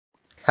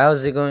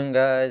How's it going,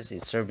 guys?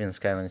 It's Serbian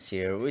Skylines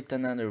here with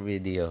another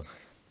video.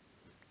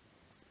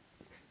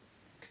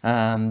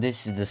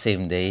 This is the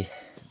same day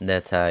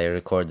that I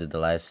recorded the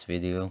last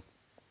video.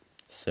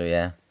 So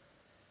yeah.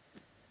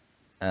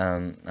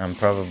 I'm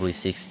probably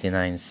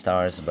 69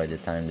 stars by the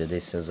time that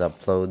this is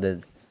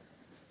uploaded.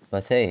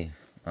 But hey,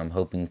 I'm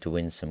hoping to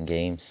win some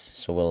games,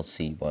 so we'll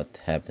see what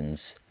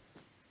happens.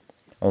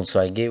 Also,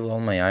 I gave all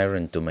my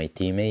iron to my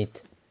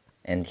teammate,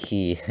 and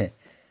he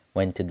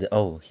went to the...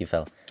 Oh, he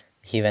fell.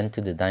 He went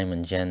to the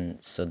diamond gen,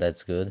 so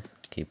that's good.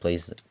 Okay,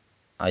 place...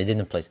 I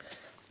didn't place...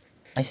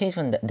 I hate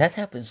when that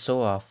happens so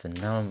often.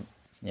 Now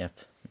yep.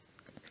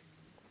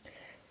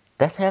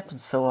 That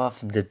happens so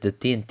often that the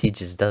TNT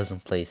just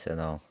doesn't place at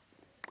all.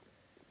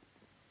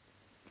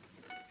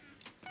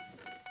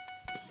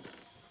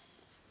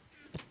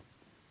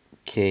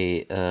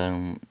 Okay,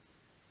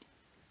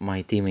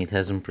 my teammate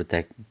hasn't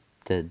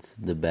protected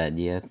the bed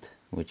yet,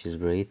 which is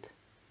great.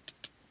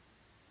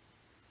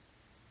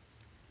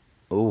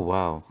 Oh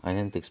wow, I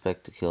didn't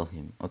expect to kill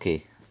him.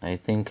 Okay, I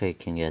think I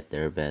can get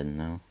their bed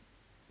now.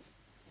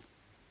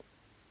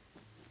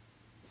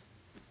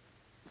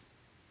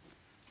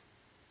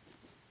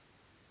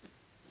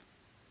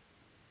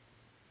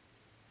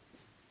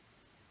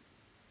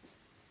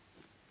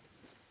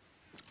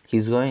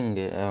 He's going,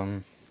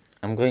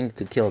 I'm going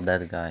to kill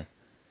that guy.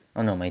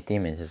 Oh no, my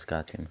teammate has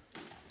got him.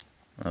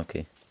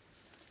 Okay.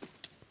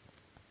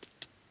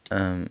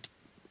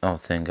 Oh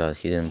thank god,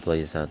 he didn't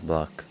place that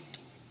block.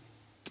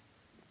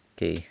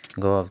 Okay,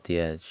 go off the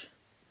edge.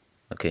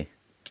 Okay,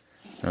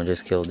 now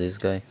just kill this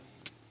guy.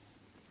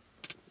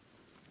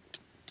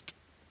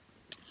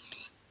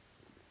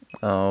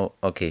 Oh,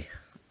 okay.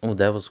 Oh,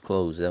 that was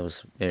close, that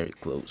was very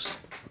close.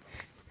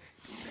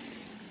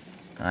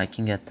 I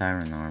can get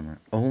iron armor.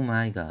 Oh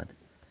my god.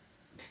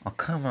 Oh,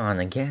 come on,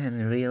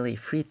 again, really?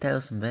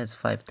 3,000 beds,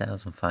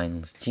 5,000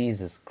 finals.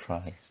 Jesus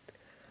Christ.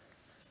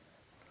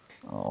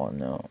 Oh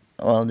no.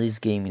 Well, this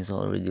game is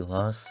already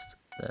lost.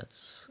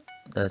 That's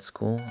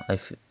cool. I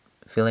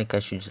feel like I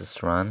should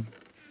just run.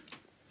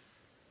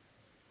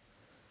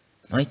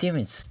 My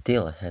teammate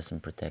still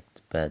hasn't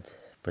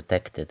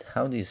protected.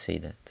 How do you say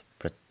that?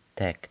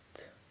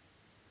 Protect.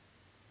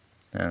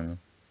 I don't know.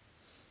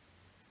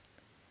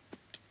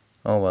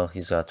 Oh well,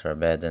 he's got our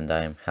bed and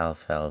I am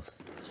half health,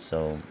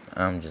 so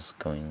I'm just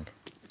going.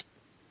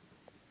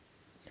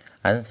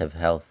 I don't have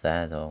health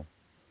at all.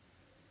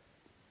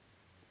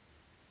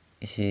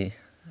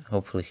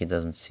 Hopefully he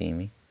doesn't see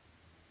me.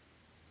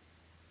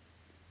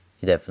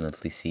 He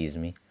definitely sees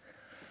me.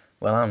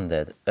 Well, I'm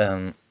dead.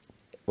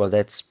 Well,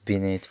 that's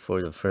been it for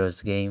the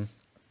first game.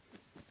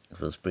 It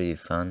was pretty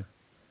fun.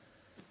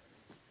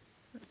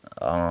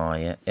 Oh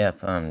yeah,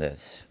 yep, I'm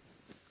dead.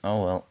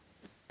 Oh well.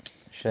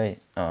 Should I?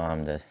 Oh,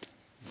 I'm dead.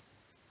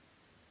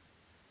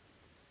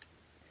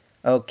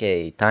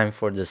 Okay, time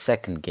for the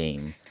second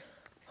game.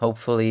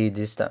 Hopefully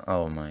this time.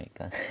 Oh my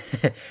god.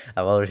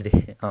 I've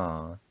already.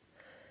 Oh.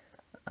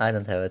 I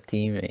don't have a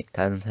teammate.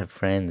 I don't have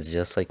friends,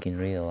 just like in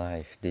real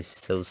life. This is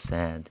so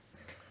sad.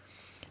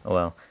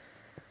 Well,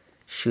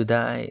 should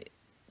I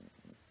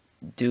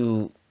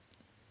do...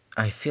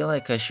 I feel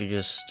like I should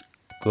just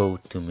go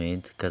to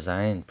mid, because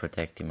I ain't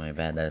protecting my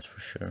bed, that's for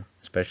sure.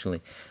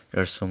 Especially,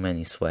 there are so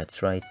many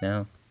sweats right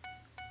now.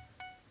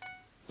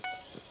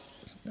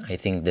 I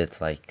think that,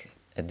 like,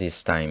 at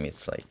this time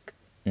it's like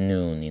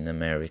noon in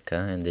America,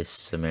 and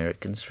this is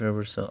American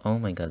server, so... Oh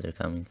my god, they're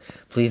coming.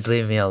 Please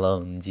leave me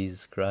alone,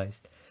 Jesus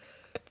Christ.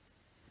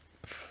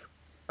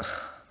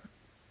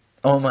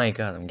 Oh my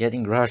god, I'm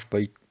getting rushed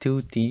by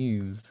 2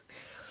 teams.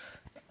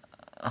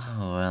 Oh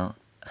well,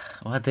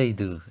 what they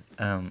do?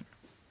 I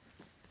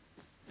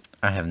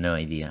have no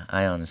idea.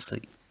 I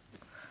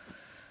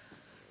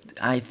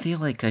feel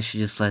like I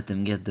should just let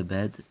them get the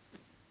bed,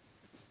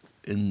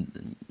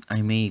 and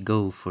I may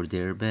go for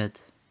their bed.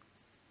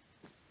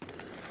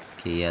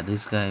 Okay, yeah,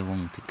 this guy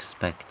won't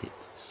expect it.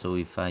 So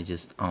if I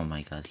just, oh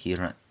my god, he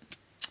ran.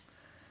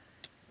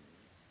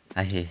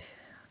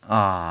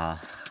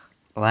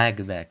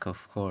 Lag back,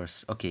 of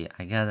course. Okay,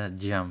 I gotta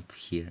jump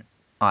here.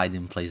 Oh, I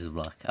didn't place the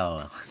block.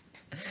 Oh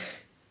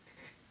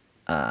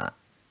well.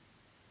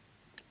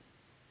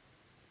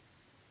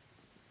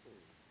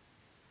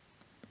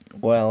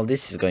 Well,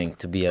 this is going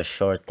to be a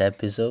short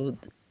episode.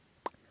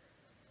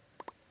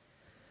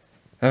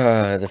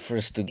 The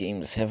first 2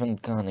 games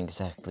haven't gone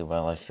exactly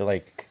well. I feel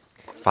like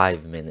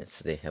 5 minutes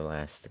they have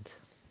lasted.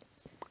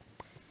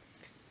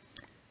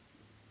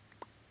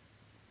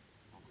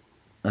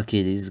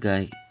 Okay, this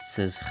guy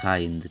says hi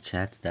in the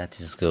chat.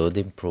 That is good.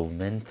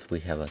 Improvement.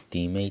 We have a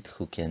teammate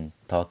who can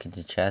talk in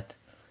the chat.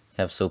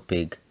 Have so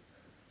big.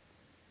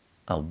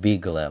 Oh,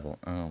 big level.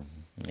 Oh,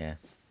 yeah.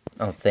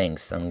 Oh,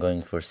 thanks. I'm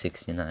going for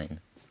 69.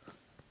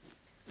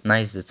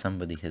 Nice that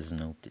somebody has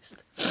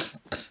noticed.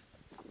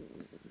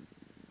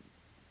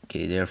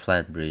 Okay, they're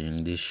flat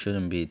bridging. This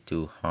shouldn't be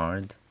too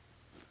hard.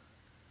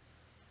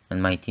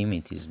 And my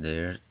teammate is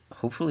there.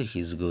 Hopefully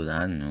he's good. I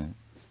don't know.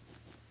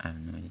 I have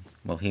no idea.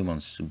 Well, he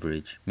wants to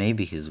bridge.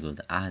 Maybe he's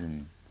good. I don't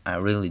know. I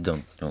really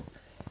don't know.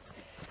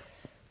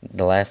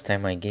 The last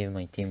time I gave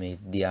my teammate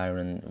the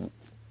iron,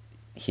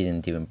 he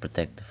didn't even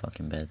protect the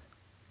fucking bed.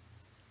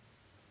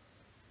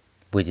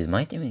 Wait, did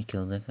my teammate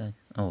kill that guy?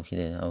 Oh, he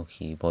did. Oh,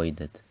 he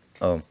avoided.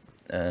 Oh,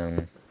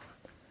 well,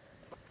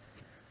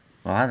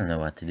 I don't know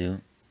what to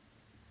do.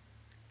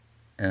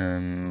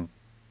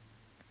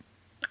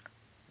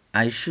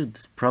 I should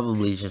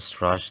probably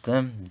just rush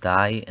them,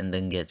 die, and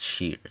then get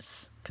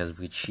shears. Because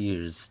with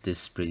shears,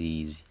 this is pretty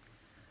easy.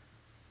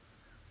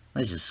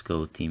 Let's just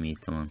go,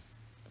 teammate, come on.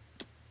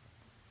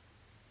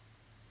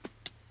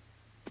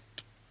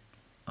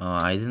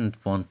 I didn't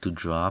want to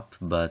drop,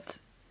 but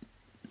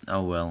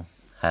oh well,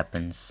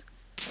 happens.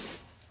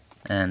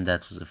 And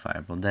that was a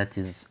fireball. That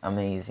is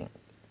amazing.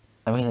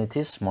 I mean, it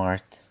is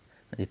smart.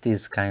 It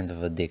is kind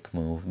of a dick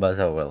move, but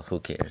oh well, who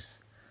cares?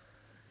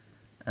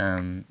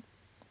 Oh,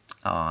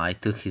 I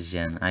took his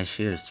gen. I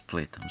shear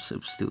split. I'm so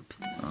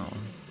stupid. Oh.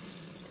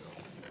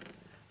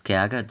 Okay,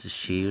 I got the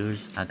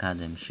shears. I got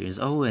them shears.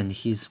 Oh, and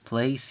he's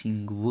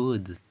placing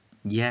wood.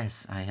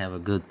 Yes, I have a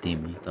good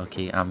teammate.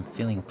 Okay, I'm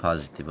feeling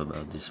positive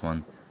about this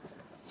one.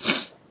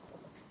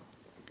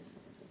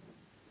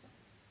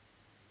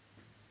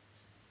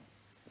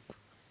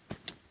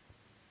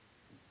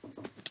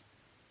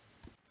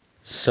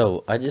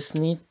 So, I just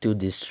need to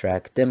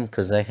distract them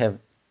because I have...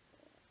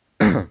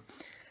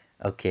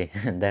 Okay,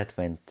 that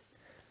went...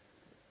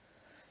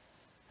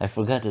 I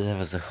forgot that there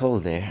was a hole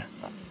there.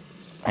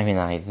 I mean,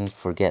 I didn't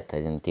forget, I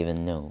didn't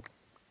even know.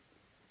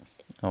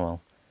 Oh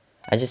well.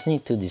 I just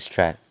need to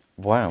distract...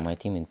 Wow, my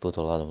teammate put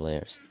a lot of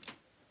layers.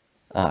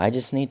 I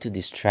just need to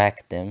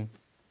distract them.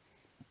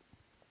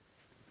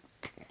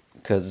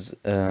 Because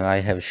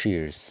I have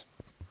shears.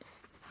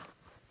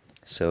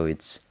 So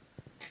it's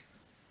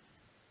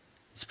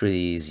pretty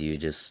easy, you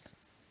just...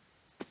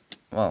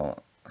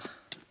 Well...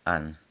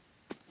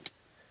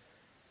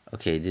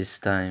 Okay, this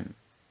time...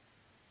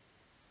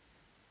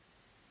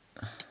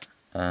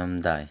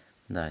 Die.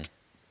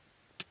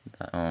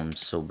 Oh, I'm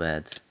so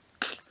bad.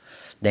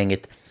 Dang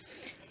it.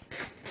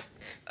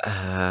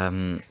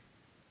 I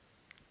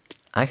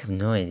have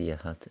no idea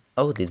how to...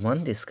 Oh, did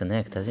one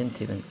disconnect? I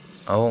didn't even...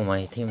 Oh,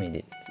 my teammate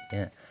did.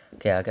 Yeah.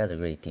 Okay, I got a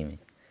great teammate.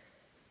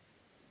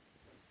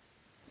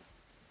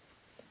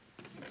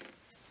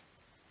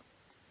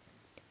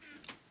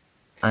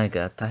 I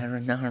got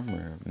iron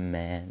armor,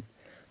 man.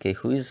 Okay,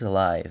 who is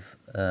alive?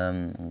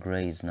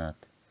 Gray is not.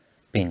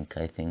 Pink,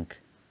 I think.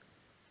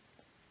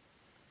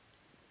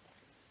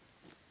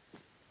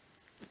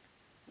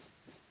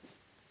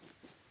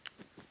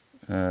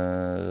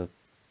 No,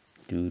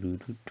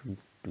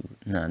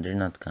 they're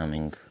not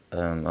coming.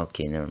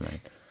 Okay, never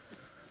mind.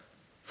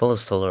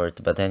 False alert,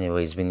 but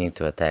anyways, we need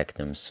to attack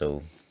them,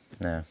 so...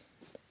 Nah,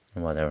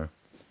 whatever.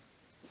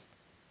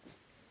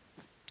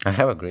 I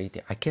have a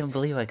great... I can't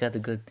believe I got a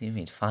good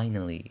teammate,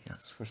 finally.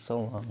 For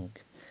so long.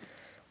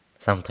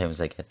 Sometimes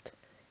I get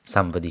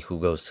somebody who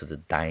goes to the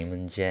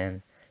diamond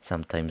gen.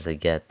 Sometimes I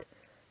get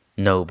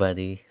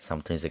nobody.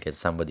 Sometimes I get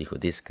somebody who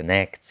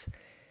disconnects.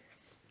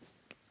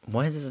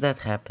 Why does that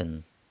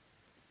happen?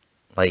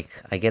 Like,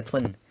 I get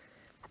when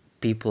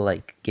people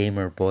like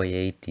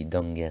GamerBoy80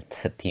 don't get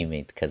a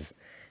teammate because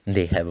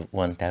they have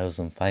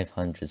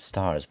 1,500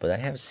 stars, but I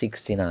have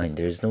 69.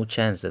 There's no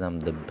chance that I'm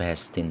the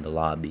best in the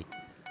lobby.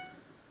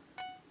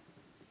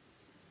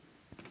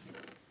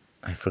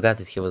 I forgot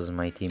that he was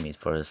my teammate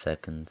for a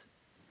second.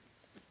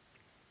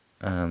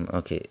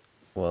 Okay,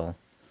 well,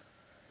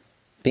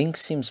 pink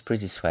seems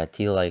pretty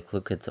sweaty. Like,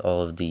 look at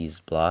all of these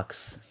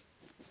blocks.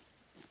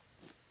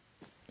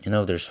 You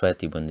know they're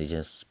sweaty when they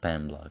just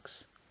spam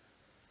blocks.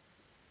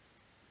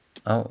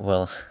 Oh,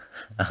 well,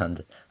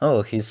 and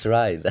oh, he's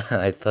right.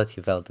 I thought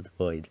he fell to the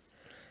void.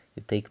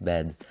 You take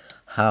bad.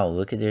 How?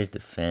 Look at their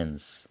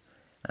defense.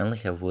 I only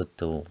have wood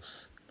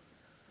tools.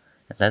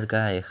 And that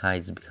guy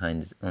hides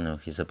behind... Oh no,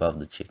 he's above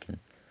the chicken.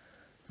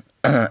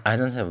 I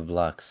don't have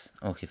blocks.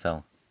 Oh, he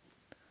fell.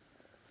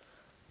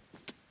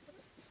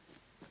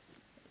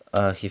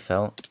 He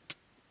fell.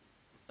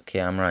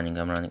 Okay, I'm running.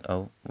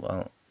 Oh,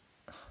 well.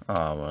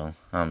 Oh, well,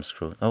 I'm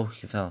screwed. Oh,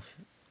 he fell.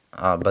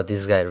 But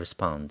this guy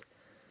respawned.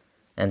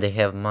 And they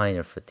have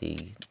minor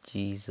fatigue.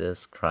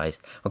 Jesus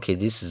Christ. Okay,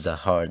 this is a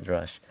hard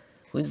rush.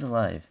 Who is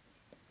alive?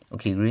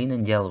 Okay, green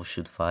and yellow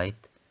should fight.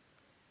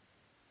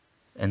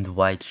 And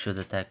white should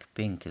attack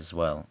pink as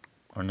well.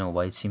 Or no,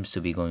 white seems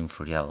to be going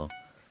for yellow.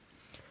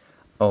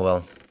 Oh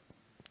well.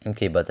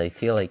 Okay, but I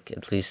feel like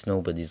at least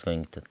nobody's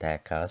going to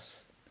attack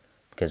us.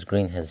 Because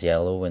green has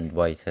yellow and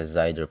white has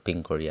either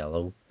pink or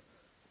yellow.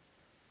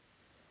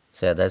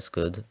 So yeah, that's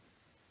good.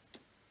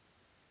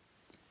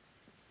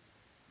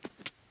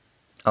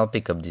 I'll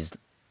pick up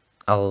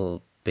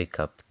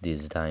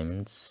these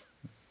diamonds.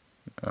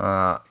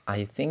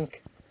 I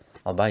think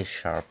I'll buy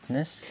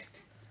sharpness.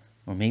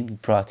 Or maybe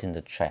brought in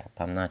the trap,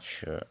 I'm not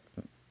sure.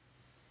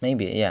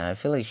 Maybe, yeah, I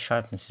feel like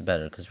sharpness is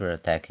better because we're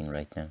attacking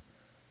right now.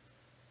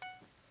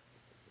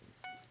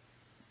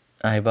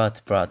 I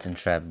brought in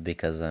trap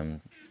because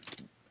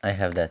I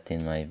have that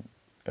in my...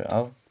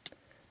 Oh,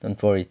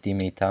 don't worry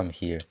teammate, I'm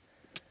here.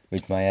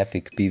 With my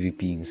epic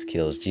PvPing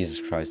skills,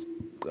 Jesus Christ,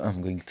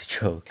 I'm going to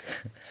choke.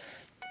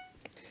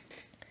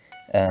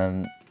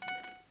 Um,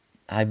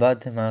 I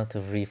bought them out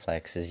of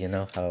reflexes. You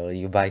know how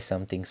you buy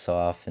something so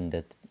often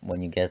that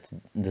when you get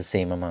the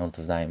same amount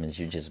of diamonds,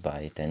 you just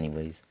buy it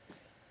anyways.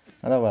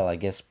 Oh well, I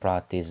guess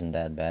prot isn't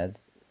that bad.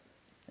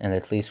 And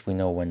at least we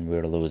know when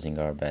we're losing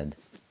our bed.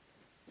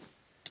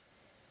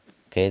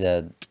 Okay,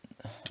 that...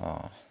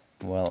 Oh,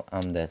 well,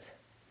 I'm dead.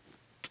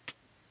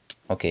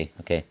 Okay,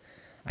 okay.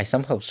 I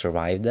somehow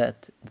survived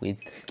that with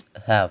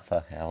half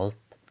a health.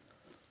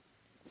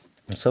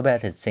 I'm so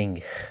bad at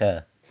saying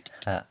h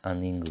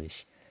on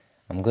English.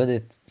 I'm good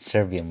at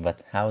Serbian,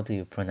 but how do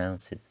you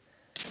pronounce it?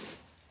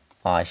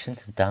 Oh, I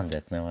shouldn't have done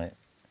that. No,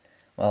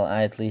 well,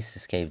 I at least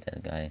escaped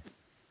that guy.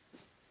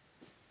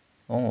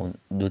 Oh,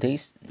 do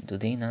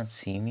they not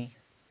see me?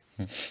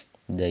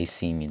 They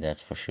see me,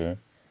 that's for sure.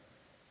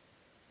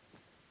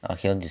 Oh,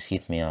 he'll just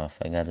hit me off.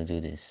 I gotta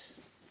do this.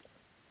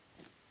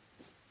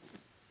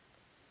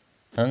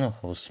 I don't know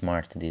how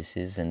smart this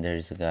is, and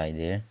there's a guy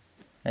there.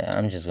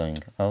 I'm just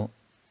going. Oh.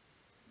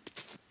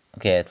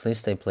 Okay, at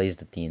least I placed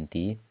the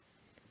TNT.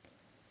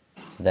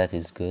 So that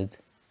is good.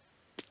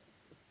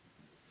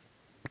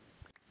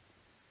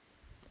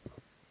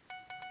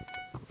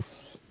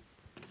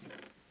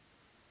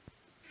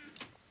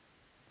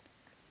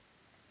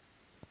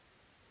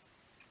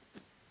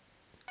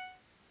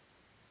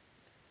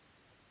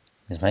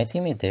 Is my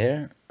teammate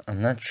there?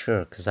 I'm not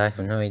sure, because I have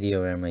no idea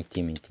where my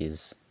teammate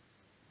is.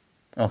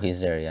 Oh, he's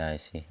there. Yeah, I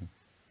see him.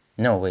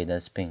 No, wait,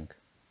 that's pink.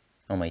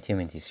 Oh, my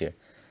teammate is here.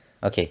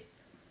 Okay,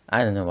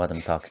 I don't know what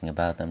I'm talking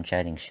about. I'm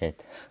chatting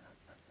shit.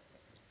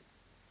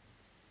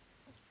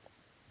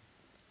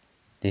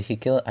 Did he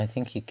kill? I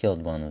think he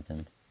killed one of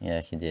them.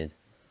 Yeah, he did.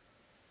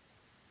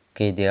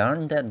 Okay, they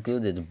aren't that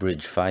good at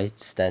bridge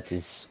fights. That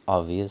is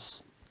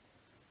obvious.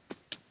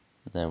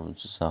 There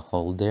was just a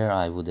hole there.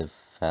 I would have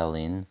fell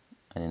in.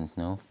 I didn't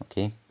know.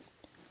 Okay.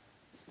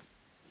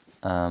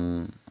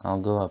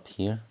 I'll go up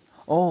here.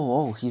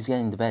 Oh, he's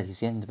getting the bed. He's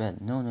getting the bed.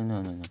 No, no,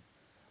 no, no, no.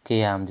 Okay,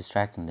 yeah, I'm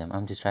distracting them.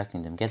 I'm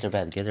distracting them. Get their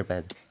bed. Get their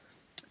bed.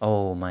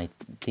 Oh, my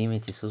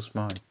teammate is so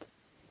smart.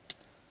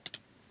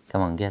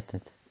 Come on, get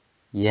it.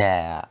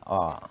 Yeah.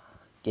 Oh,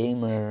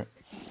 gamer.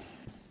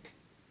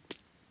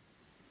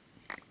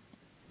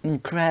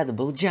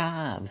 Incredible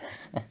job.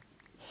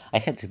 I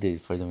had to do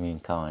it for the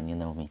meme. Come on, you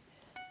know me.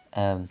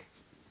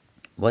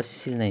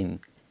 What's his name?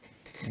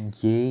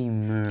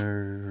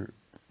 Gamer.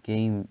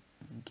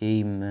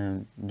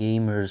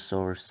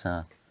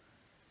 Gamersorsa.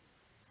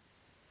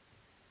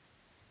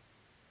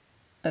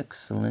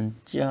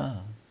 Excellent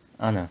job.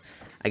 Oh no,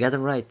 I got it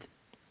right.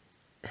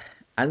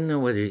 I don't know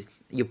whether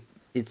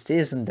it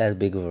isn't that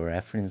big of a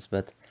reference,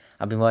 but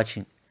I've been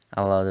watching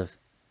a lot of.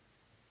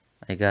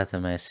 I got a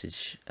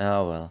message.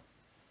 Oh well.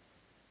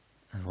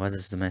 What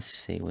does the message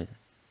say? Wait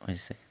a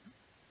second.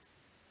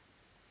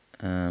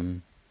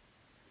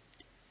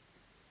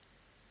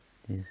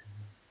 This.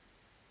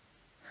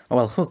 Oh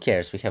well, who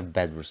cares? We have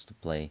BEDWARS to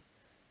play,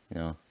 you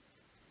know.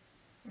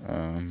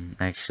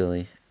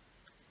 Actually,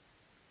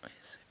 wait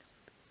a second.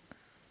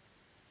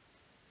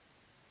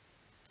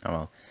 Oh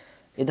well,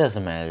 it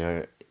doesn't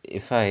matter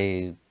if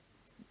I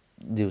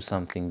do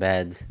something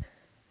bad.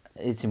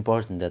 It's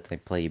important that I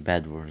play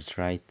BEDWARS,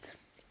 right?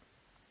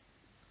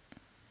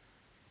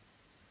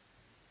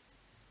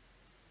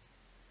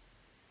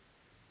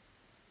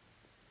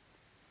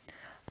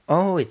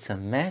 Oh, it's a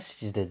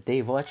message that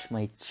they watch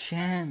my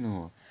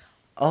channel.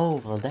 Oh,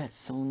 well, that's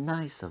so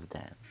nice of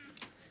them.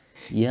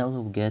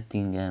 Yellow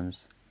getting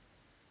M's.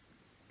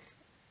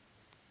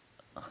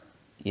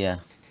 Yeah,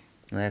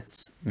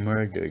 let's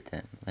murder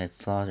them. Let's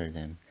slaughter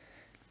them.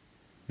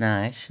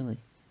 Nah, actually,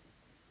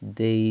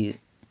 they'll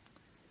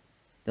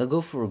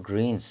go for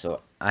green,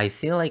 so I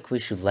feel like we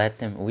should let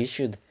them. We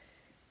should.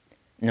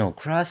 No,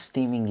 cross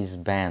teaming is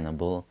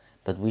bannable,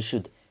 but we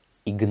should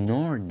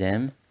ignore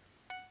them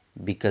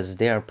because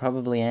they are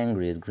probably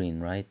angry at green,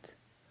 right?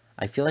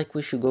 I feel like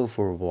we should go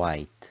for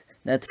white.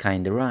 That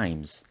kinda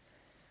rhymes.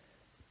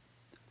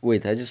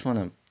 Wait, I just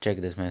wanna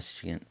check this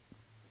message again.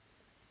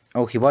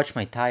 Oh, he watched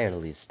my tire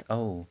list.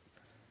 Oh,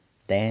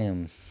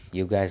 damn.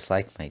 You guys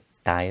like my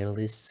tire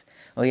lists?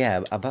 Oh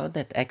yeah, about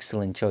that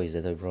excellent choice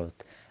that I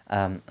wrote.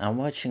 I'm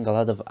watching a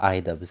lot of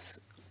iDubbbz.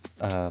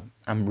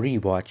 I'm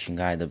re-watching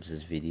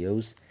iDubbbz's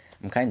videos.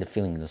 I'm kind of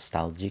feeling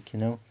nostalgic, you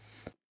know.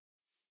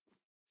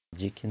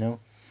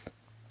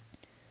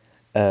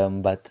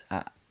 But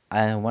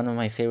one of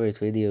my favorite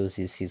videos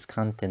is his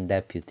content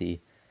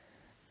deputy.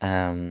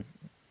 Um,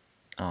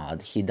 oh,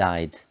 he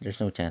died.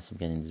 There's no chance of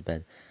getting this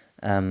bed.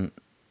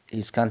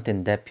 His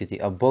content deputy.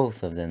 Oh,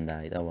 both of them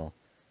died. Oh well.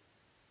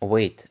 Oh,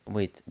 wait.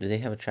 Do they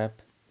have a trap?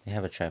 They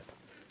have a trap.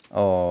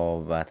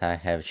 Oh, but I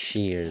have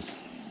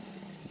shears.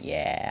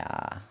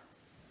 Yeah.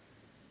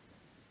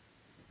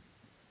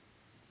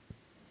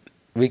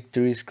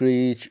 Victory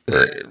screech.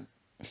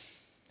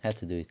 Had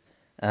to do it.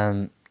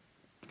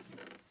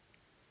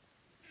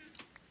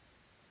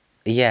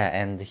 Yeah,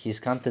 and he's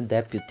content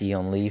deputy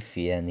on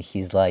Leafy, and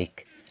he's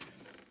like,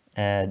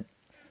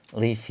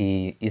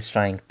 Leafy is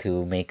trying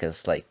to make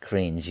us like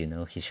cringe, you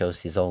know. He shows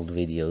his old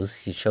videos.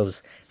 He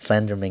shows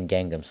Slenderman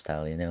Gangnam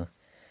Style, you know.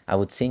 I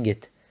would sing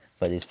it,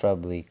 but it's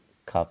probably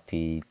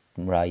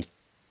copyright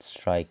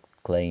strike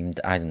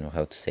claimed. I don't know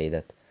how to say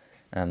that.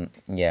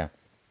 Yeah,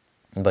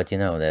 but you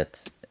know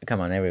that. Come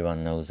on,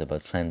 everyone knows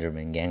about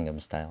Slenderman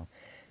Gangnam Style.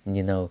 And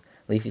you know,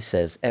 Leafy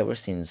says ever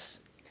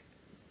since.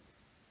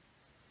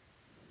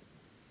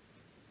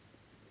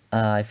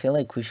 I feel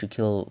like we should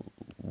kill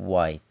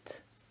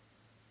White.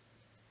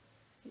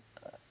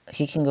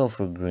 He can go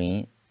for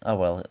green. Oh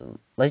well,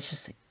 let's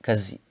just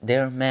because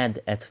they're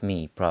mad at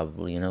me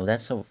probably. You know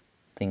that's how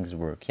things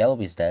work. Yellow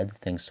is dead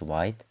thanks to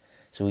White.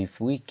 So if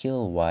we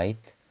kill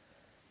White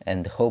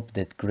and hope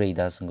that Gray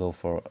doesn't go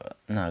for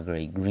not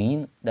Gray,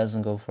 Green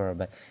doesn't go for a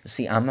back.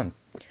 See, I'm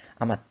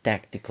a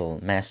tactical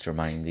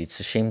mastermind. It's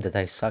a shame that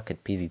I suck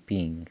at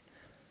PvPing.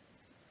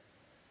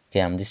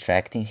 Okay, I'm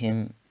distracting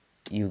him.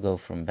 You go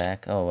from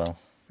back. Oh well.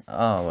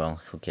 Oh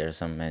well. Who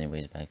cares? I'm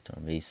anyways back to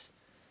our base.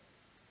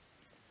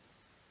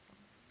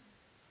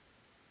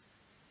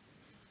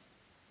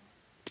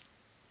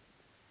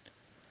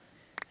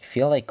 I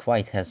feel like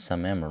White has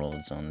some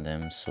emeralds on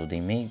them, so they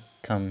may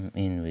come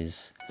in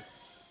with,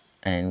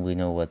 and we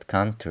know what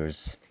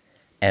counters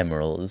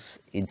emeralds.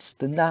 It's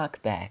the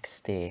knockback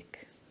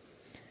stick.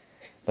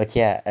 But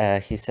yeah,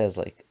 he says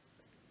like,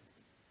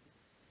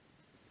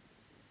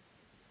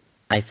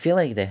 I feel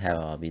like they have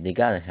Obby. They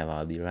gotta have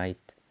Obby, right?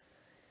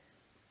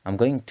 I'm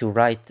going to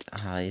write.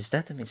 Is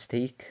that a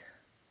mistake?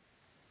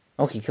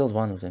 Oh, he killed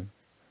one of them.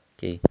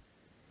 Okay.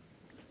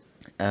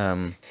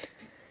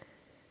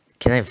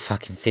 Can I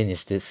fucking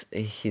finish this?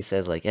 He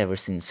says like ever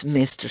since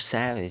Mr.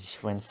 Savage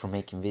went from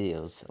making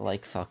videos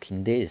like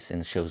fucking this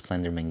and shows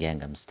Slenderman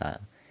Gangnam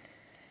Style.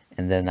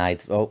 And then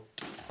well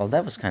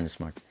that was kind of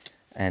smart.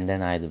 And then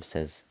Idub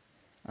says,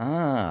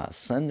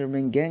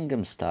 Slenderman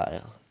Gangnam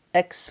Style.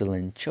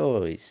 Excellent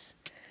choice.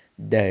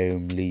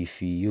 Damn,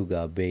 Leafy, you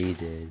got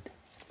baited.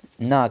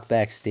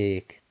 Knockback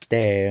stick.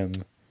 Damn,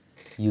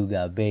 you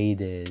got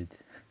baited.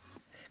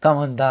 Come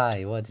on,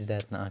 die. What is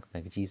that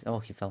knockback? Jeez. Oh,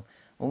 he fell.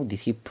 Oh, did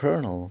he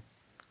pearl?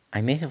 I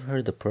may have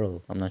heard the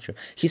pearl. I'm not sure.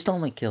 He stole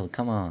my kill.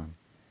 Come on.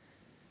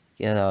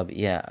 Get Obby.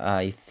 Yeah,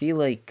 I feel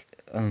like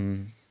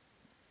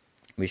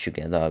we should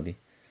get Obby.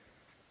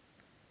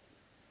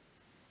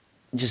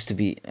 Just to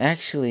be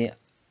actually,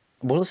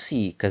 we'll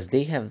see, cause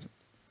they have.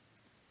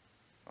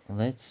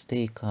 Let's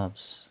take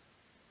ups.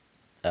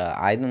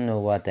 I don't know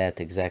what that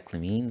exactly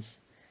means.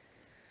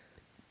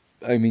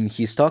 I mean,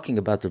 he's talking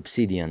about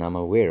obsidian. I'm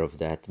aware of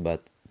that,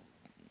 but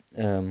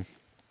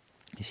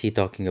is he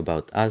talking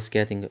about us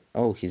getting?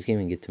 Oh, he's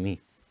giving it to me.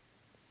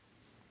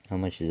 How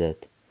much is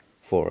that?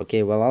 4.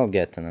 Okay, well, I'll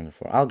get another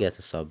 4. I'll get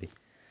a subby.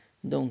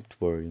 Don't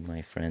worry,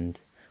 my friend.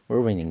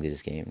 We're winning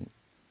this game.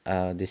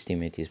 This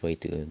teammate is way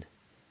too good.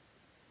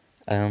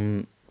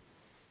 Damn,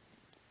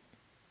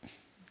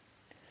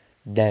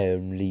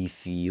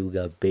 Leafy, you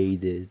got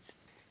baited.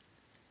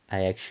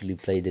 I actually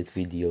played that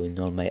video in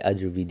all my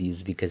other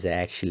videos because I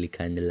actually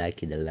kinda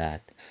like it a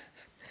lot.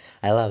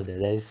 I love that.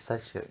 That is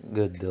such a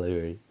good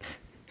delivery.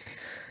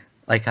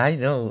 Like, I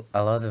know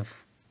a lot of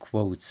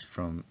quotes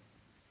from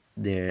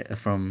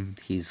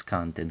his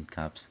content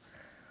cups.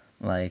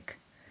 Like,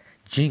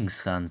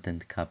 Jinx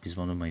content cup is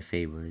one of my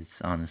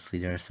favorites. Honestly,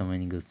 there are so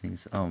many good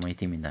things. Oh, my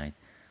teammate died.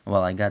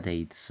 Well, I got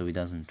 8, so it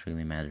doesn't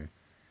really matter.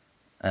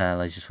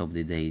 Let's just hope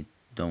that they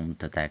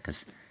don't attack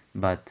us.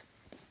 But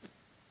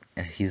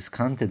his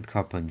content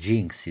cup on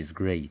Jinx is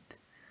great.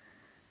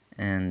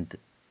 And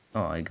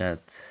oh, I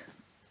got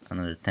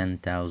another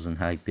 10,000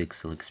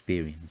 Hypixel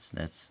experience.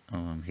 That's oh,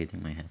 I'm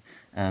hitting my head.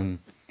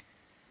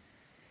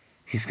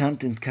 His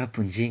content cap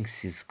on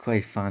Jinx is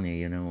quite funny,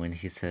 you know, when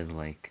he says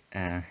like,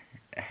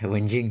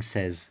 when Jinx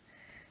has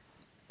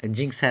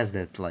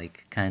that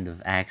like kind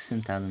of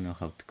accent, I don't know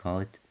how to call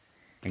it,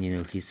 and you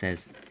know he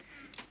says,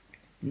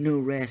 no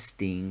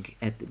resting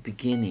at the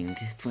beginning,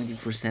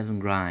 24/7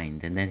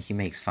 grind, and then he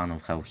makes fun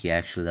of how he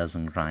actually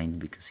doesn't grind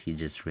because he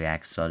just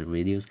reacts to other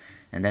videos,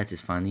 and that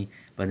is funny.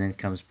 But then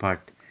comes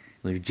part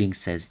where Jinx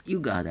says, you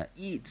gotta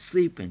eat,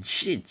 sleep, and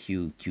shit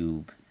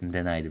YouTube, and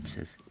then Idem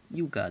says,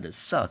 you gotta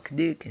suck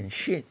dick and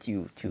shit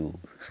YouTube.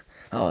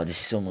 Oh, this is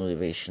so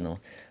motivational.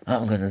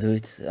 I'm gonna do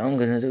it. I'm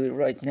gonna do it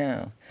right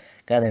now.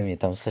 God damn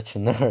it, I'm such a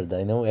nerd.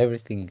 I know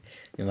everything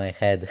in my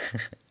head.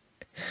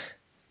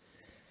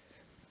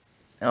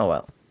 Oh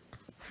well.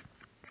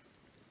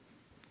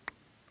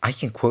 I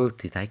can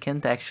quote it. I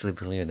can't actually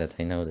believe that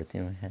I know that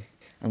in my head.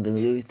 I'm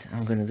gonna do it.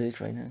 I'm gonna do it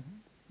right now.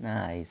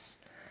 Nice.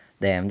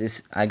 Damn,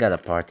 this I gotta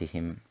party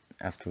him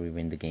after we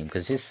win the game,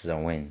 because this is a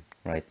win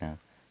right now.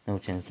 No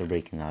chance to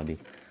breaking Abby.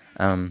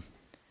 I'm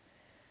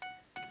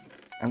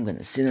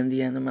gonna sit on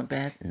the end of my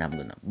bed and I'm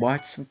gonna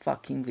watch some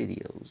fucking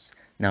videos.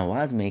 Now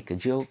I'd make a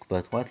joke,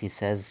 but what he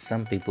says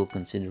some people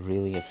consider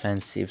really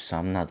offensive, so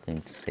I'm not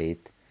going to say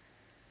it.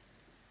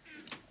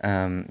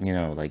 You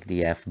know, like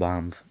the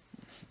F-bomb.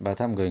 But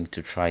I'm going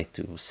to try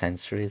to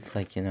censor it,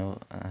 like, you know,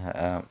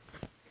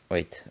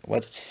 wait,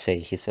 what did he say?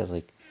 He says,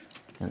 like,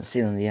 I'm gonna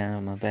sit on the end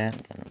of my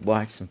bed, gonna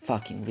watch some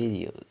fucking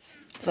videos.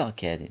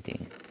 Fuck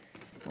editing.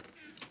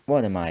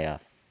 What am I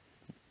of?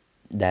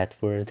 That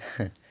word?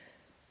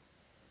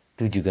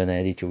 Dude, you gonna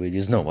edit your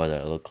videos? No, what,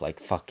 I look like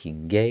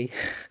fucking gay?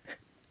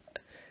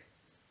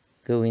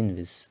 Go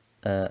invis.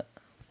 I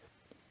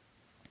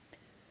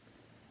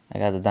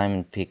got a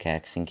diamond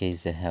pickaxe in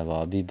case they have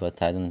obby,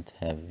 but I don't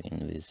have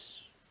invis.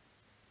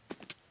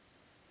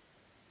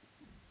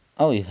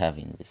 Oh, you have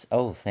invis.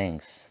 Oh,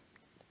 thanks.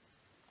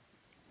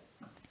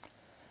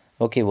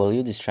 Okay, well,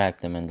 you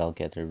distract them and I'll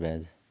get their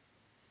bed.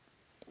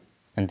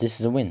 And this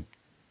is a win.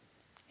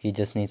 He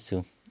just needs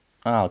to...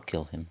 I'll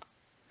kill him.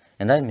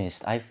 And I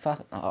missed. I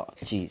fuck... Oh,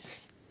 jeez.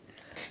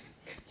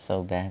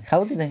 So bad.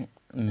 How did I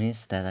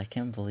miss that? I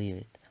can't believe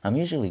it. I'm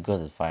usually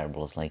good at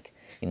fireballs, like,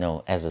 you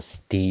know, as a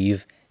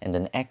Steve and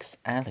an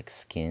ex-Alex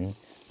skin.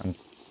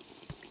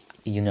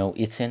 You know,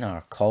 it's in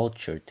our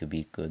culture to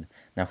be good.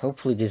 Now,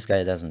 hopefully this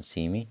guy doesn't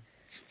see me.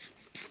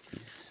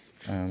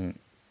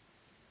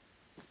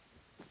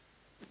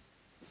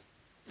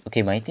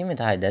 Okay, my teammate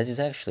hide, that is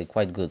actually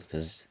quite good,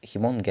 because he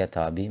won't get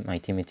obby. My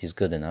teammate is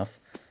good enough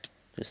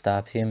to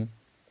stop him.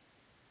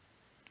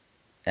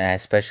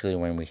 Especially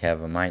when we have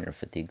a minor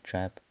fatigue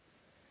trap.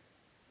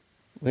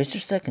 Where's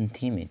your second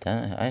teammate?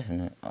 I have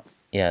no...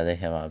 yeah, they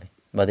have obby.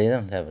 But they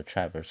don't have a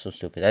trap, they're so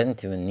stupid. I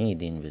didn't even need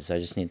invis, I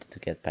just needed to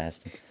get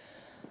past them.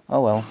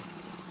 Oh well.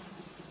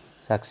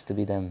 Sucks to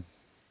be them.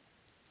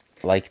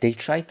 Like, they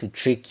try to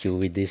trick you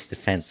with this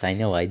defense. I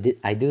know, I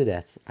do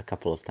that a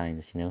couple of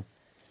times, you know.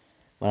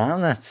 But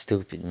I'm not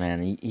stupid,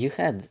 man. You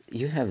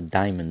have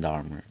diamond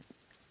armor.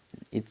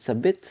 It's a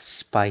bit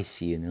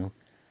spicy, you know.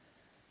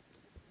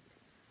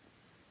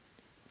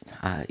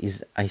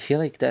 I feel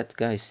like that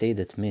guy stayed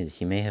at mid.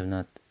 He may have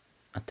not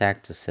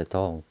attacked us at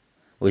all,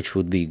 which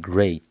would be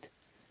great.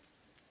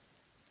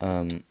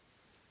 But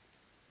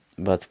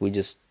we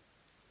just...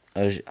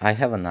 I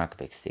have a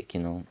knockback stick,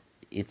 you know.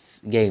 It's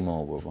game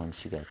over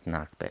once you get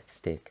knockback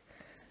stick.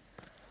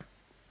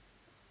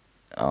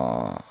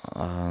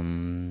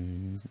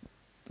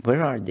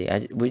 Where are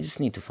they? We just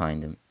need to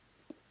find them.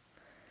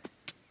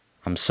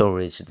 I'm so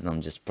rich that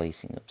I'm just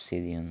placing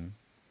obsidian.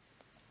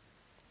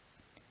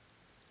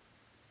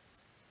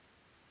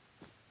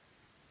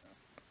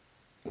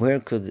 Where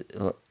could...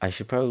 I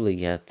should probably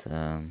get...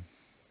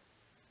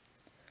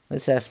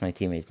 let's ask my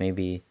teammate,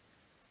 maybe...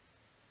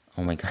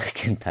 Oh my god, I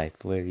can't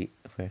type. Where?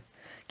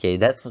 Okay,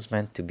 that was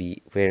meant to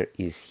be, where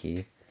is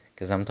he?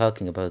 Because I'm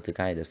talking about the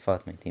guy that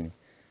fought my teammate.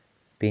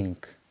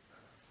 Pink.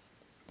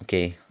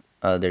 Okay,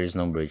 there is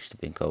no bridge to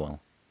Pink, oh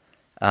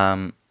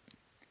well.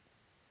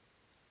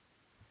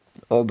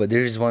 Oh, but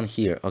there is one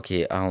here.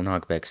 Okay, I'll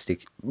knockback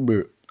stick...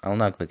 I'll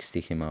knockback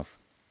stick him off.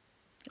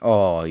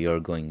 Oh, you're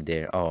going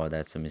there. Oh,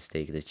 that's a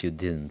mistake that you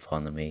didn't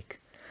want to make.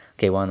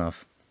 Okay, one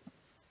off.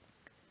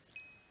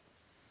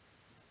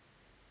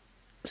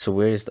 So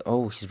where is the...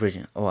 Oh, he's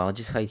bridging. Oh, I'll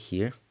just hide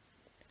here.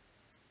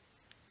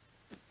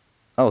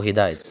 Oh, he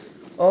died.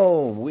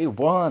 Oh, we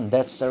won.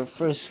 That's our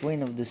first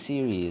win of the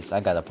series. I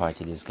gotta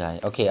party this guy.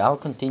 Okay, I'll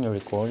continue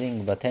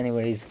recording. But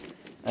anyways,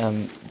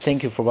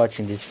 thank you for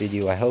watching this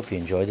video. I hope you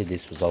enjoyed it.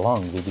 This was a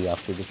long video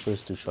after the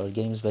first two short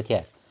games. But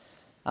yeah,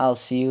 I'll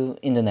see you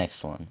in the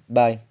next one.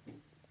 Bye.